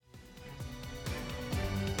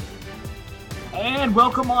And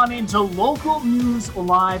welcome on into Local News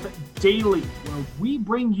Live Daily, where we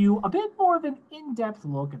bring you a bit more of an in-depth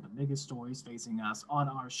look at the biggest stories facing us on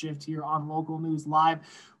our shift here on Local News Live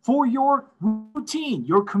for your routine,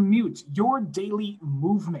 your commute, your daily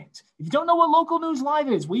movement. If you don't know what Local News Live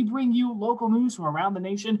is, we bring you local news from around the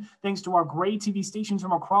nation thanks to our great TV stations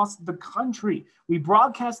from across the country. We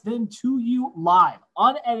broadcast them to you live,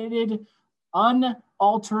 unedited,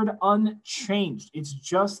 unaltered, unchanged. It's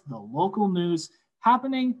just the local news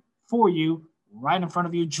happening for you right in front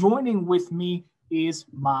of you. Joining with me is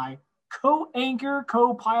my co-anchor,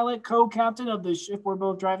 co-pilot, co-captain of the ship we're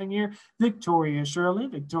both driving here, Victoria Shirley.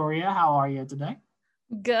 Victoria, how are you today?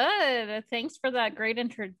 Good. Thanks for that great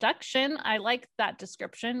introduction. I like that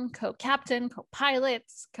description. Co-captain,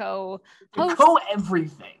 co-pilots, co-host,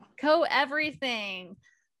 co-everything. Co-everything.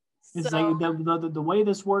 It's like the way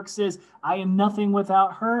this works is I am nothing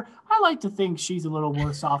without her. I like to think she's a little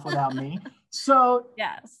worse off without me. So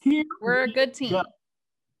yes, here we're a good team. Go.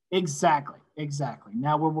 Exactly.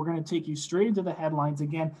 Now we're going to take you straight into the headlines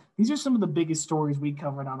again. These are some of the biggest stories we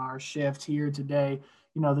covered on our shift here today.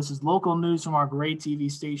 You know, this is local news from our great TV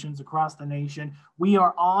stations across the nation. We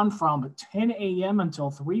are on from 10 a.m. until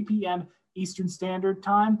 3 p.m. Eastern Standard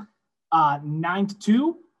Time, 9 to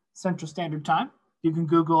 2 Central Standard Time. You can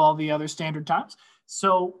Google all the other standard times.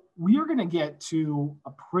 So we are going to get to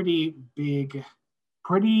a pretty big,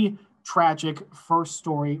 pretty tragic first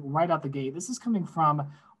story right out the gate. This is coming from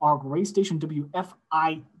our great station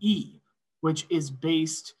WFIE, which is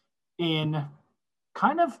based in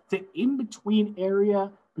kind of the in-between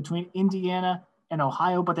area between Indiana and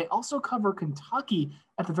Ohio, but they also cover Kentucky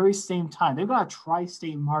at the very same time. They've got a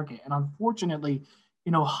tri-state market. And unfortunately,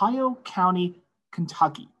 in Ohio County,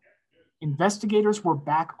 Kentucky, investigators were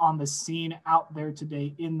back on the scene out there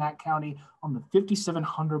today in that county on the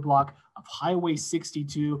 5700 block of Highway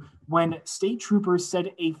 62 when state troopers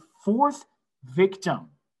said a fourth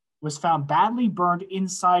victim was found badly burned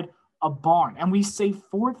inside a barn. And we say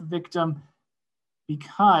fourth victim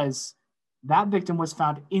because that victim was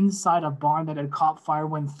found inside a barn that had caught fire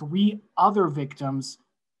when three other victims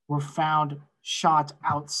were found shot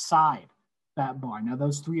outside that barn. Now,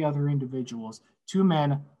 those three other individuals, two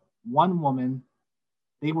men, one woman,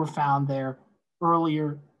 they were found there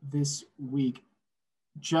earlier this week,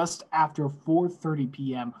 just after 4:30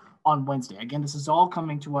 p.m. on Wednesday. Again, this is all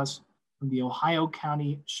coming to us from the Ohio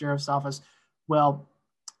County Sheriff's Office. Well,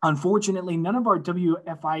 unfortunately, none of our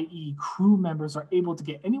WFIE crew members are able to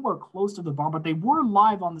get anywhere close to the barn, but they were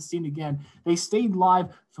live on the scene again. They stayed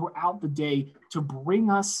live throughout the day to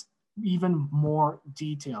bring us even more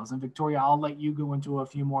details. And Victoria, I'll let you go into a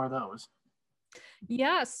few more of those.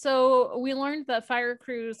 Yeah, so we learned that fire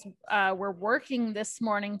crews were working this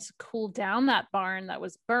morning to cool down that barn that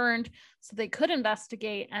was burned so they could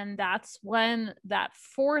investigate. And that's when that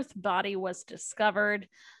fourth body was discovered.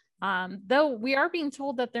 Though we are being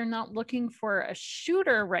told that they're not looking for a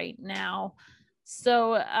shooter right now.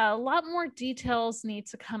 So a lot more details need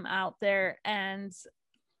to come out there. And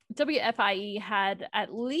WFIE had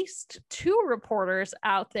at least two reporters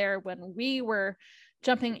out there when we were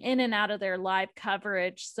jumping in and out of their live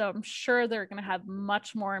coverage. So I'm sure they're going to have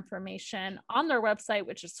much more information on their website,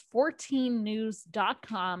 which is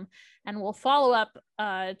 14news.com. And we'll follow up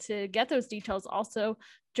to get those details also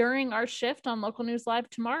during our shift on Local News Live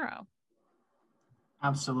tomorrow.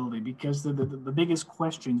 Absolutely, because the biggest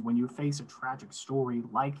questions when you face a tragic story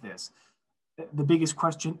like this, the biggest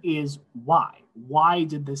question is why? Why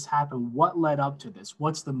did this happen? What led up to this?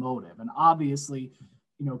 What's the motive? And obviously,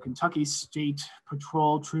 you know, Kentucky State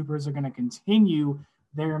Patrol troopers are going to continue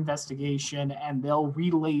their investigation and they'll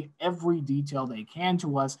relay every detail they can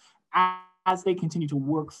to us as they continue to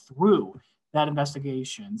work through that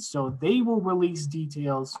investigation. So they will release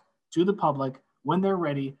details to the public when they're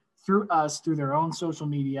ready through us, through their own social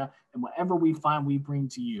media, and whatever we find, we bring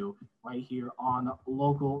to you right here on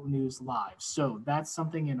Local News Live. So that's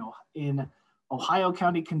something in Ohio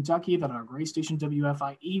County, Kentucky, that our great station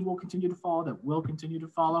WFIE will continue to follow, that will continue to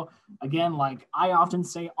follow. Again, like I often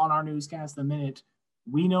say on our newscast, the minute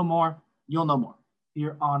we know more, you'll know more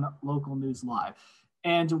here on Local News Live.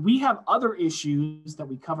 And we have other issues that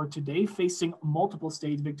we cover today facing multiple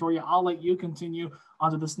states. Victoria, I'll let you continue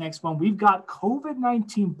onto this next one. We've got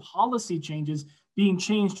COVID-19 policy changes being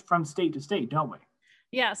changed from state to state, don't we?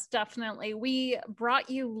 Yes, definitely. We brought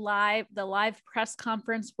you the live press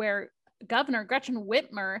conference where Governor Gretchen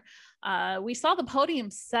Whitmer, we saw the podium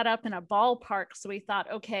set up in a ballpark. So we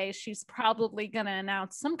thought, okay, she's probably going to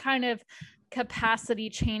announce some kind of capacity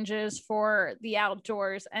changes for the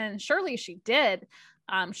outdoors. And surely she did.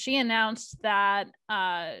 She announced that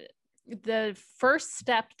the first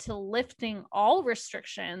step to lifting all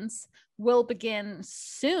restrictions will begin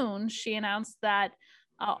soon. She announced that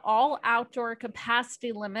all outdoor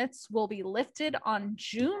capacity limits will be lifted on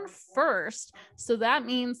June 1st. So that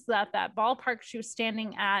means that that ballpark she was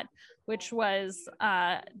standing at, which was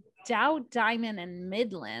Dow, Diamond, and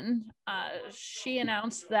Midland, she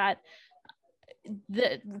announced that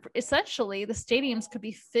essentially the stadiums could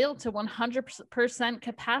be filled to 100%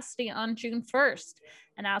 capacity on June 1st.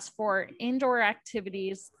 And as for indoor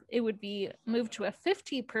activities, it would be moved to a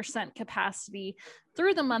 50% capacity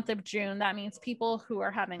through the month of June. That means people who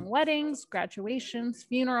are having weddings, graduations,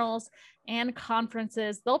 funerals, and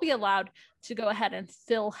conferences, they'll be allowed to go ahead and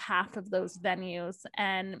fill half of those venues.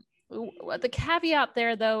 And the caveat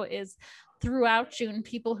there, though, is throughout June,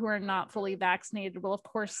 people who are not fully vaccinated will, of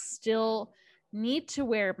course, still need to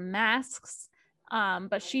wear masks.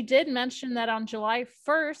 But she did mention that on July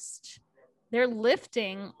 1st, they're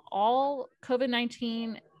lifting all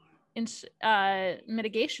COVID-19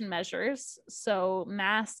 mitigation measures. So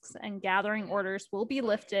masks and gathering orders will be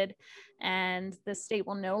lifted, and the state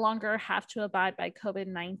will no longer have to abide by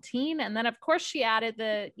COVID-19. And then, of course, she added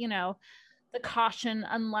the caution,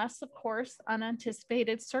 unless, of course,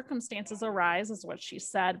 unanticipated circumstances arise, is what she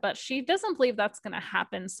said. But she doesn't believe that's going to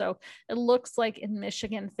happen. So it looks like in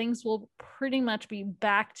Michigan, things will pretty much be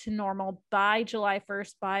back to normal by July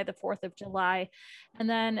 1st, by the 4th of July. And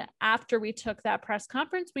then after we took that press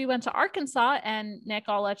conference, we went to Arkansas. And Nick,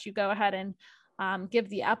 I'll let you go ahead and give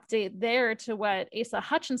the update there to what Asa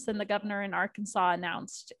Hutchinson, the governor in Arkansas,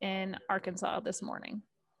 announced in Arkansas this morning.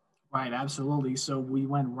 Right, absolutely. So we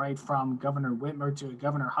went right from Governor Whitmer to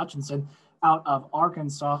Governor Hutchinson out of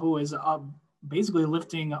Arkansas, who is basically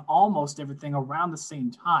lifting almost everything around the same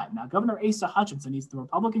time. Now, Governor Asa Hutchinson, he's the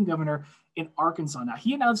Republican governor in Arkansas. Now,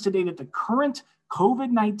 he announced today that the current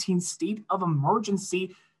COVID-19 state of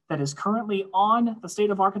emergency that is currently on the state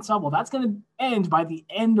of Arkansas, well, that's going to end by the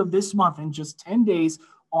end of this month in just 10 days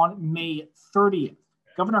on May 30th.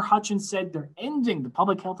 Governor Hutchinson said they're ending the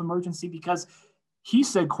public health emergency because he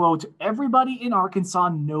said, quote, everybody in Arkansas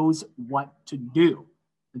knows what to do.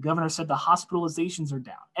 The governor said the hospitalizations are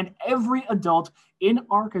down, and every adult in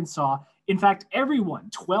Arkansas, in fact,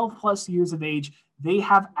 everyone 12 plus years of age, they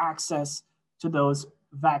have access to those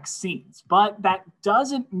vaccines. But that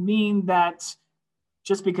doesn't mean that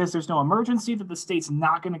just because there's no emergency that the state's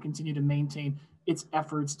not going to continue to maintain its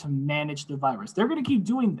efforts to manage the virus. They're going to keep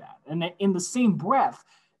doing that. And in the same breath,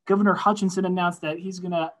 Governor Hutchinson announced that he's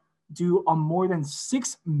going to do a more than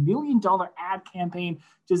 $6 million ad campaign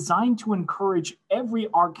designed to encourage every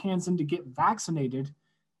Arkansan to get vaccinated.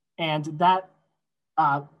 And that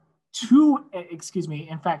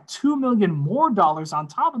 $2 million more dollars on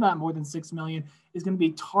top of that, more than $6 million, is going to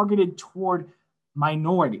be targeted toward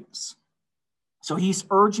minorities. So he's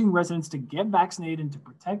urging residents to get vaccinated and to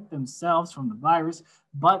protect themselves from the virus,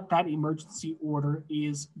 but that emergency order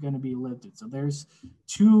is going to be lifted. So there's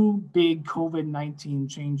two big COVID-19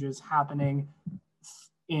 changes happening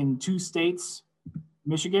in two states,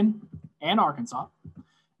 Michigan and Arkansas.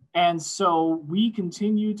 And so we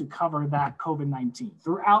continue to cover that COVID-19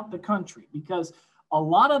 throughout the country because a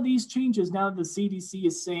lot of these changes, now that the CDC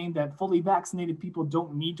is saying that fully vaccinated people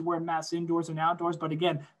don't need to wear masks indoors and outdoors. But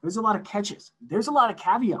again, there's a lot of catches. There's a lot of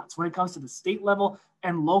caveats when it comes to the state level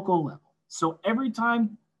and local level. So every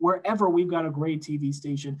time, wherever we've got a great TV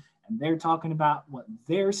station and they're talking about what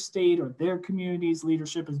their state or their community's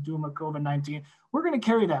leadership is doing with COVID-19, we're going to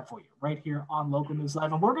carry that for you right here on Local News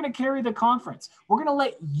Live. And we're going to carry the conference. We're going to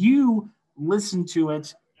let you listen to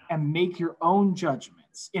it and make your own judgments.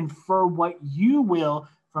 Infer what you will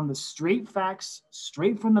from the straight facts,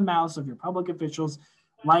 straight from the mouths of your public officials,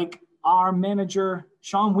 like our manager,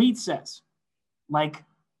 Sean Wheat, says, like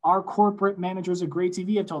our corporate managers at Great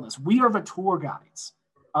TV have told us. We are the tour guides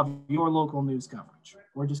of your local news coverage.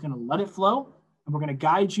 We're just going to let it flow, and we're going to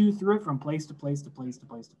guide you through it from place to place to place to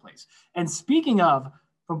place to place. And speaking of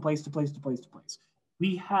from place to place to place to place,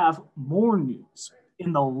 we have more news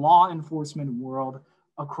in the law enforcement world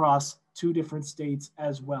across two different states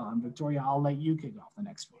as well. And Victoria, I'll let you kick off the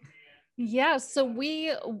next one. Yeah, so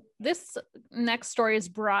this next story is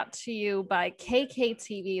brought to you by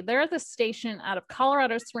KKTV. They're the station out of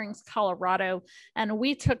Colorado Springs, Colorado, and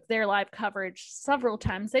we took their live coverage several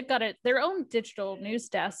times. They've got their own digital news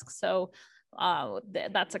desk, so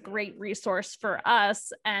that's a great resource for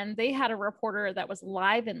us. And they had a reporter that was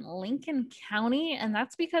live in Lincoln County, and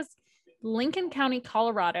that's because Lincoln County,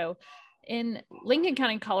 Colorado,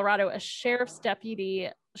 a sheriff's deputy,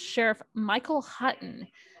 Sheriff Michael Hutton,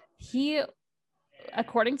 he,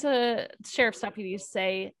 according to sheriff's deputies,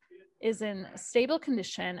 say is in stable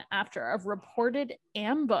condition after a reported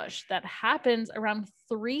ambush that happened around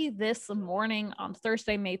 3 this morning on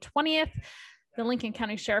Thursday, May 20th. The Lincoln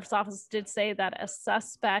County Sheriff's Office did say that a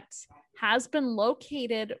suspect has been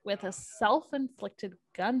located with a self-inflicted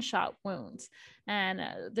gunshot wound. And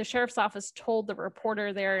the Sheriff's Office told the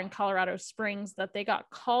reporter there in Colorado Springs that they got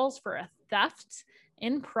calls for a theft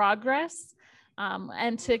in progress.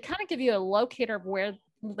 And to kind of give you a locator of where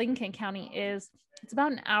Lincoln County is, it's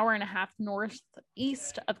about an hour and a half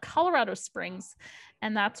northeast of Colorado Springs.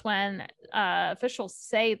 And that's when officials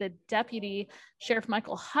say the deputy Sheriff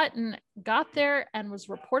Michael Hutton got there and was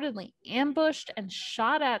reportedly ambushed and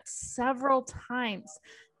shot at several times.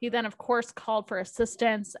 He then, of course, called for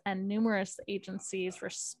assistance and numerous agencies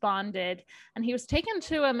responded. And he was taken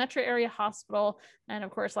to a metro area hospital. And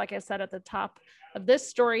of course, like I said at the top of this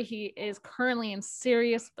story, he is currently in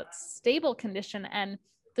serious but stable condition. And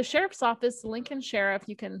the Sheriff's Office, Lincoln Sheriff,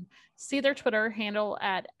 you can see their Twitter handle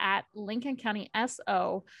at Lincoln County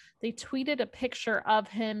SO. They tweeted a picture of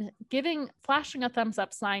him flashing a thumbs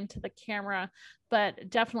up sign to the camera, but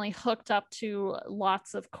definitely hooked up to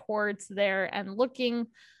lots of cords there and looking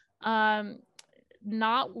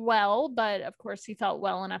not well, but of course he felt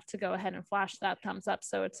well enough to go ahead and flash that thumbs up.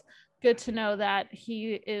 So it's good to know that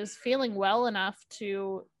he is feeling well enough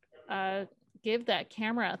to give that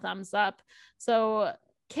camera a thumbs up. So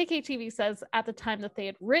KKTV says at the time that they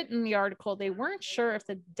had written the article, they weren't sure if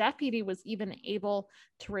the deputy was even able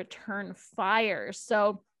to return fire.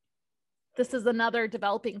 So this is another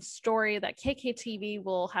developing story that KKTV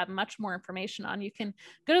will have much more information on. You can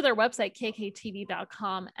go to their website,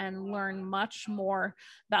 kktv.com, and learn much more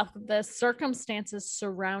about the circumstances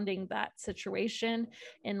surrounding that situation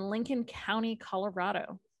in Lincoln County,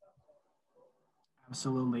 Colorado.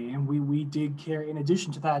 Absolutely. And we did carry, in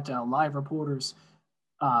addition to that, Live Reporters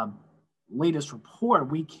latest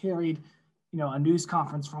report, we carried a news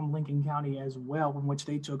conference from Lincoln County as well, in which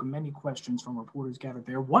they took many questions from reporters gathered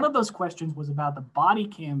there. One of those questions was about the body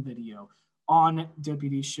cam video on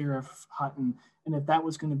Deputy Sheriff Hutton and if that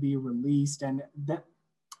was going to be released. And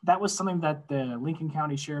that was something that the Lincoln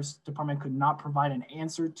County Sheriff's Department could not provide an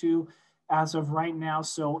answer to as of right now.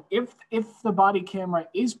 So if the body camera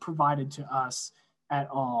is provided to us at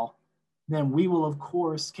all, then we will, of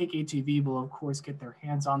course, KKTV will, of course, get their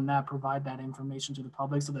hands on that, provide that information to the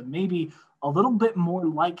public so that maybe a little bit more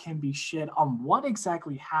light can be shed on what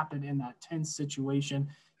exactly happened in that tense situation.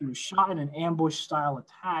 He was shot in an ambush-style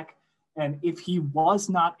attack, and if he was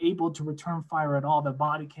not able to return fire at all, the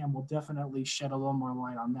body cam will definitely shed a little more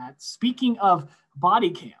light on that. Speaking of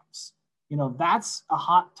body cams, that's a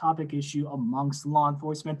hot topic issue amongst law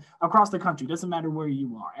enforcement across the country. Doesn't matter where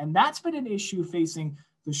you are. And that's been an issue facing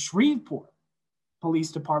the Shreveport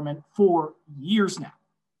Police Department for years now.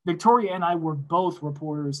 Victoria and I were both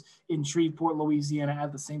reporters in Shreveport, Louisiana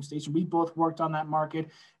at the same station. We both worked on that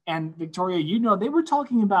market. And Victoria, they were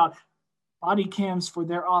talking about body cams for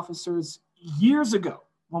their officers years ago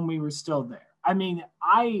when we were still there. I mean,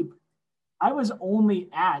 I was only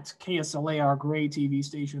at KSLA, our gray TV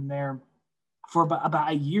station there, for about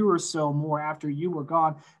a year or so more after you were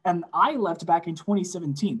gone. And I left back in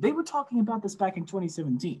 2017. They were talking about this back in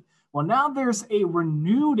 2017. Well, now there's a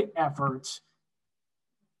renewed effort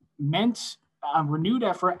at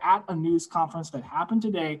a news conference that happened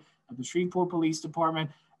today at the Shreveport Police Department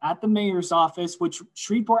at the mayor's office, which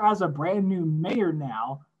Shreveport has a brand new mayor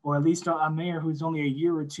now, or at least a mayor who's only a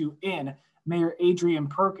year or two in, Mayor Adrian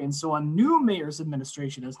Perkins. So a new mayor's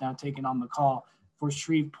administration has now taken on the call for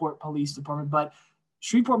Shreveport Police Department. But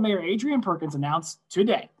Shreveport Mayor Adrian Perkins announced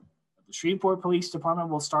today that the Shreveport Police Department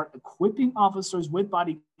will start equipping officers with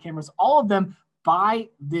body cameras, all of them by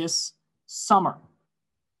this summer,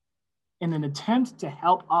 in an attempt to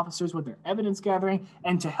help officers with their evidence gathering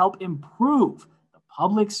and to help improve the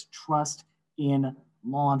public's trust in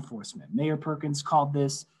law enforcement. Mayor Perkins called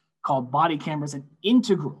body cameras an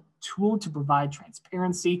integral tool to provide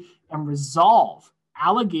transparency and resolve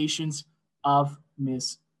allegations of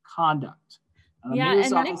misconduct.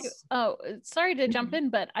 Nick, sorry to jump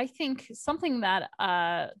in, but I think something that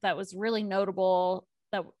was really notable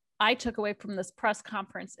that I took away from this press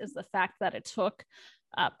conference is the fact that it took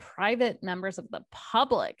private members of the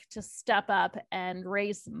public to step up and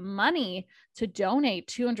raise money to donate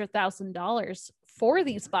 $200,000 for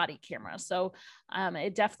these body cameras. So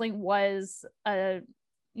it definitely was the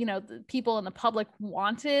people in the public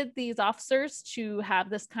wanted these officers to have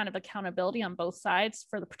this kind of accountability on both sides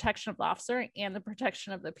for the protection of the officer and the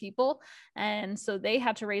protection of the people. And so they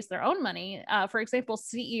had to raise their own money. For example,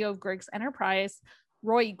 CEO of Griggs Enterprise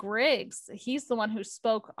Roy Griggs, he's the one who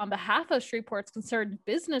spoke on behalf of Shreveport's concerned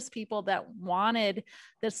business people that wanted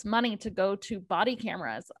this money to go to body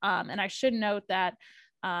cameras. And I should note that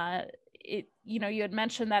you had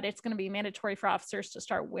mentioned that it's going to be mandatory for officers to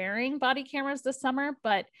start wearing body cameras this summer,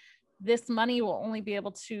 but this money will only be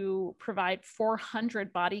able to provide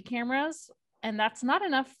 400 body cameras. And that's not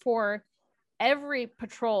enough for every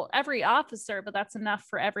officer, but that's enough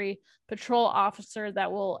for every patrol officer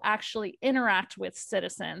that will actually interact with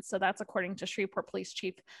citizens. So that's according to Shreveport Police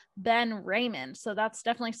Chief Ben Raymond. So that's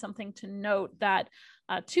definitely something to note, that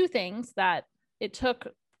two things: that it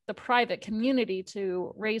took the private community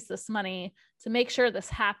to raise this money to make sure this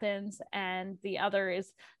happens, and the other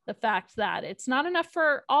is the fact that it's not enough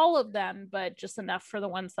for all of them, but just enough for the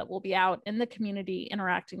ones that will be out in the community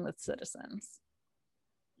interacting with citizens.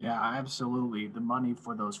 Yeah, absolutely. The money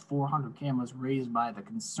for those 400 cameras raised by the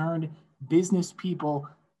concerned business people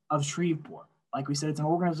of Shreveport. Like we said, it's an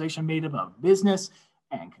organization made up of business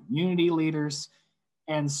and community leaders.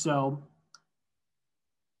 And so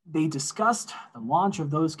they discussed the launch of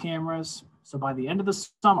those cameras. So by the end of the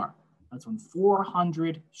summer, that's when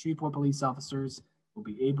 400 Shreveport police officers will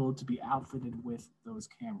be able to be outfitted with those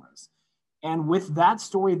cameras. And with that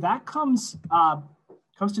story, that comes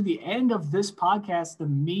to the end of this podcast, the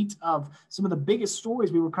meat of some of the biggest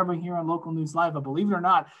stories we were covering here on Local News Live. But believe it or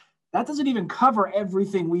not, that doesn't even cover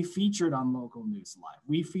everything we featured on Local News Live.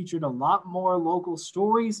 We featured a lot more local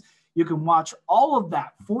stories. You can watch all of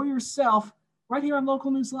that for yourself right here on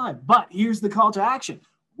Local News Live. But here's the call to action.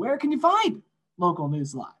 Where can you find Local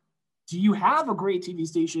News Live? Do you have a Gray TV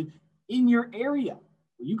station in your area?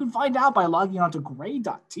 Well, you can find out by logging on to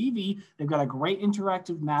gray.tv. They've got a great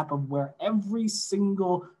interactive map of where every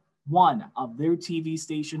single one of their TV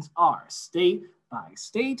stations are, state by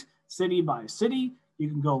state, city by city. You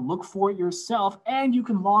can go look for it yourself, and you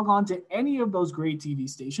can log on to any of those Gray TV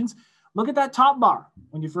stations. Look at that top bar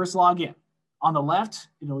when you first log in. On the left,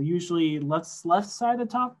 it'll usually left side of the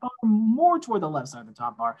top bar, more toward the left side of the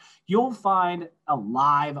top bar, you'll find a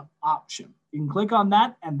live option. You can click on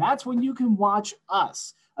that, and that's when you can watch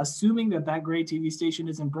us, assuming that Gray TV station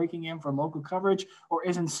isn't breaking in for local coverage or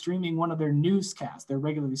isn't streaming one of their newscasts, their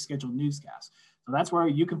regularly scheduled newscasts. So that's where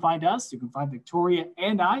you can find us. You can find Victoria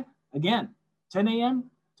and I, again, 10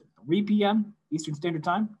 a.m. to 3 p.m. Eastern Standard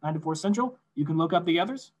Time, 9 to 4 Central. You can look up the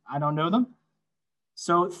others. I don't know them.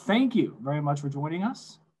 So thank you very much for joining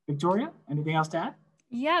us. Victoria, anything else to add?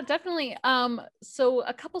 Yeah, definitely. So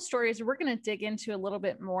a couple stories we're going to dig into a little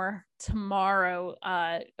bit more tomorrow.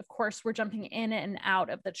 Of course, we're jumping in and out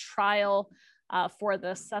of the trial for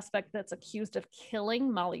the suspect that's accused of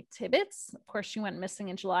killing Molly Tibbetts. Of course, she went missing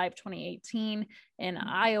in July of 2018 in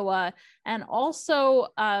Iowa. And also,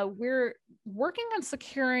 we're working on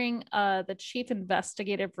securing the chief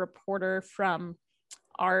investigative reporter from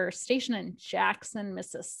our station in Jackson,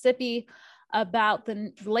 Mississippi, about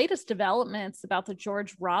the latest developments about the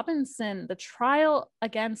George Robinson, the trial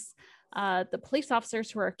against the police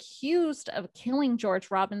officers who are accused of killing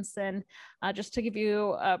George Robinson. Just to give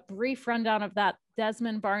you a brief rundown of that,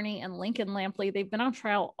 Desmond Barney and Lincoln Lampley, they've been on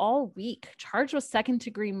trial all week, charged with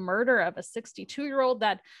second-degree murder of a 62-year-old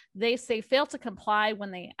that they say failed to comply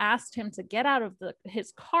when they asked him to get out of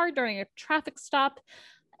his car during a traffic stop.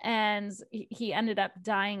 And he ended up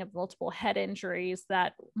dying of multiple head injuries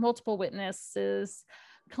that multiple witnesses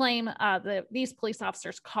claim that these police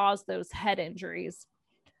officers caused those head injuries.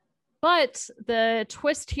 But the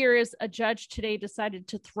twist here is a judge today decided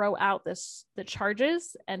to throw out the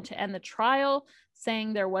charges and to end the trial,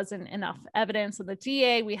 saying there wasn't enough evidence. And the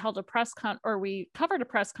DA, we covered a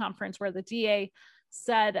press conference where the DA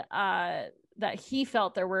said that he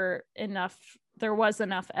felt there was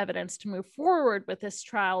enough evidence to move forward with this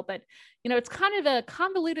trial. But, it's kind of a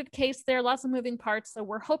convoluted case there, lots of moving parts. So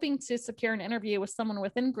we're hoping to secure an interview with someone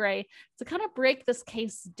within Gray to kind of break this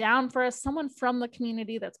case down for us, someone from the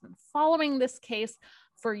community that's been following this case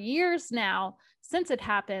for years now since it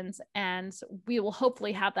happened. And we will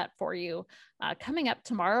hopefully have that for you coming up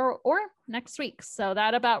tomorrow or next week. So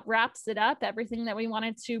that about wraps it up, everything that we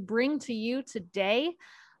wanted to bring to you today.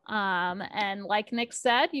 And like Nick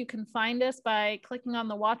said, you can find us by clicking on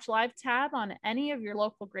the Watch Live tab on any of your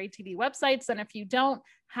local Gray TV websites. And if you don't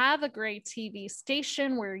have a Gray TV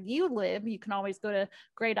station where you live, you can always go to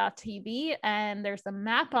gray.tv and there's a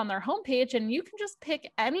map on their homepage and you can just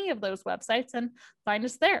pick any of those websites and find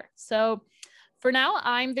us there. So for now,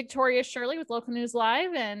 I'm Victoria Shirley with Local News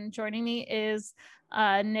Live, and joining me is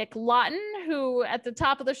Nick Lawton, who at the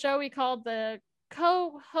top of the show we called the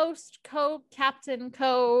co-host, co-captain,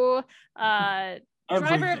 driver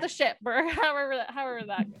of the ship, or however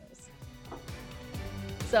that goes.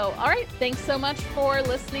 So, all right. Thanks so much for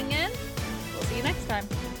listening in. We'll see you next time.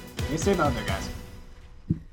 Stay safe out there, guys.